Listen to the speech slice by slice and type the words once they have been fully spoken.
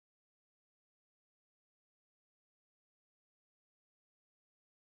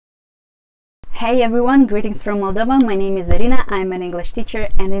Hey everyone, greetings from Moldova. My name is Irina, I'm an English teacher,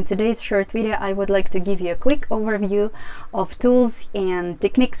 and in today's short video I would like to give you a quick overview of tools and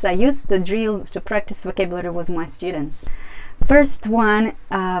techniques I use to practice vocabulary with my students. First one,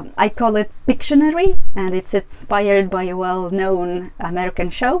 I call it Pictionary, and it's inspired by a well-known American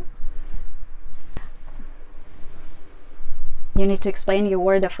show. You need to explain your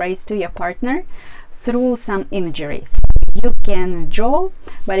word or phrase to your partner through some imagery. So you can draw,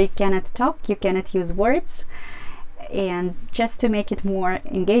 but you cannot talk, you cannot use words. And just to make it more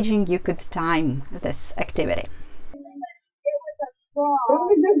engaging, you could time this activity. It was a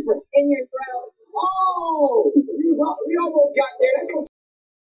frog in your throat. Oh, we almost got there.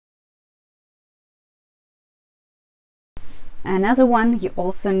 Another one, you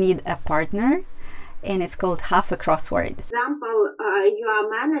also need a partner, and it's called half a crossword. For example, you are a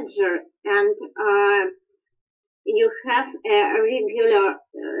manager and you have a regular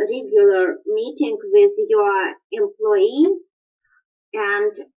meeting with your employee,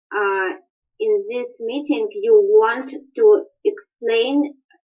 and in this meeting you want to explain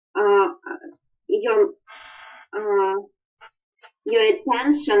your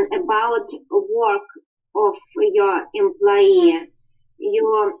attention about work of your employee. You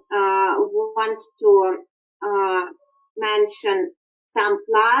want to mention some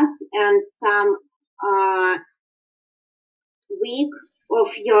plus and some weak of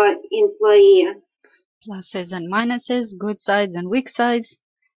your employee. Pluses and minuses, good sides and weak sides.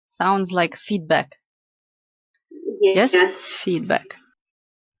 Sounds like feedback. Yes? Feedback.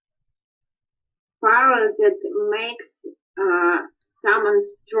 Power that makes someone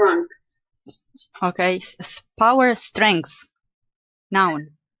strong. Okay, power, strength.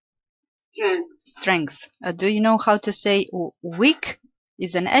 Noun. Strength. Do you know how to say weak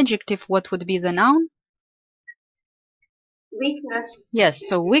is an adjective? What would be the noun? Weakness. Yes,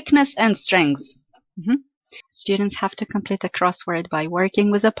 so weakness and strength. Students have to complete a crossword by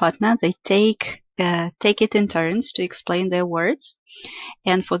working with a partner. They take it in turns to explain their words.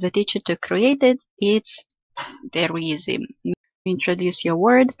 And for the teacher to create it, it's very easy. Introduce your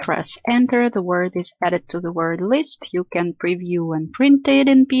word, press enter, the word is added to the word list. You can preview and print it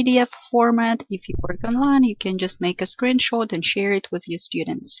in PDF format. If you work online, you can just make a screenshot and share it with your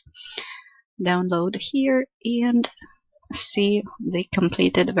students. Download here and see the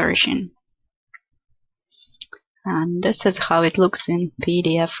completed version. And this is how it looks in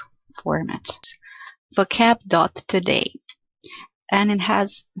PDF format. vocab.today. And it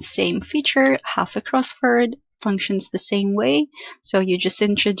has the same feature, half a crossword, functions the same way. So you just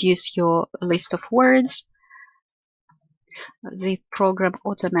introduce your list of words. The program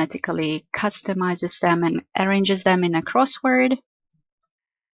automatically customizes them and arranges them in a crossword.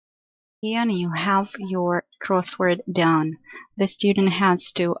 And you have your crossword done. The student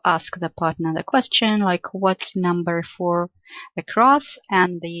has to ask the partner the question like what's number 4 across,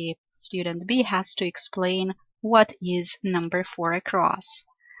 and the student B has to explain what is number 4 across,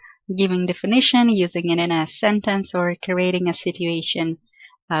 giving definition, using it in a sentence, or creating a situation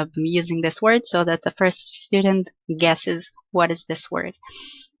using this word so that the first student guesses what is this word.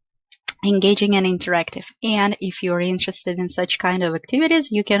 Engaging and interactive. And if you're interested in such kind of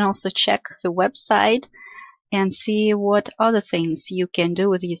activities, you can also check the website and see what other things you can do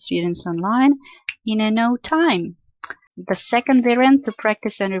with your students online in no time. The second variant to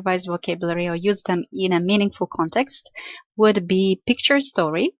practice and revise vocabulary or use them in a meaningful context would be picture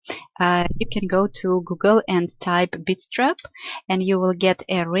story. You can go to Google and type Bitstrap, and you will get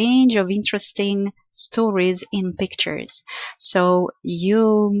a range of interesting stories in pictures. So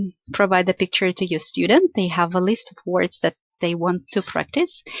you provide the picture to your student. They have a list of words that they want to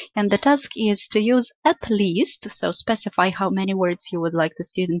practice, and the task is to use at least, so specify how many words you would like the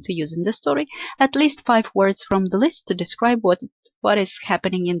student to use in the story, at least 5 words from the list to describe what is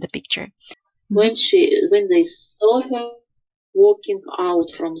happening in the picture. When they saw her walking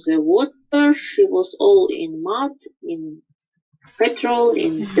out from the water, she was all in mud, in petrol,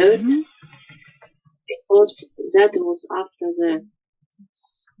 in dirt, because that was after the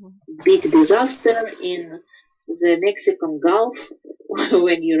big disaster in the Mexican Gulf,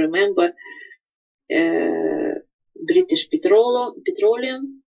 when you remember British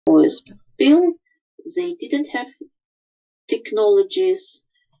petroleum oil spill. They didn't have technologies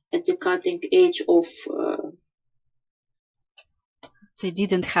at the cutting edge of They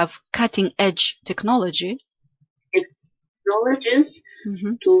didn't have cutting edge technologies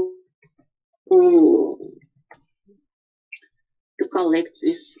to collect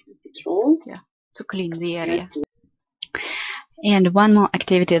this petrol. Yeah, to clean the area. And one more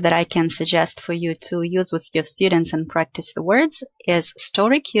activity that I can suggest for you to use with your students and practice the words is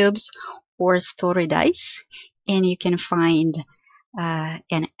story cubes or story dice, and you can find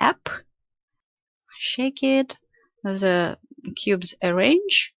an app. Shake it, the cubes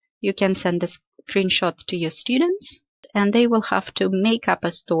arrange. You can send a screenshot to your students, and they will have to make up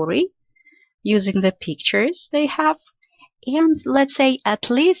a story using the pictures they have, and let's say at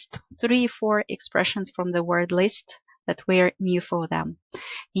least 3-4 expressions from the word list that were new for them.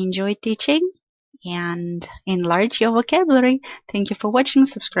 Enjoy teaching and enlarge your vocabulary. Thank you for watching.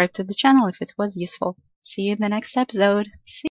 Subscribe to the channel if it was useful. See you in the next episode.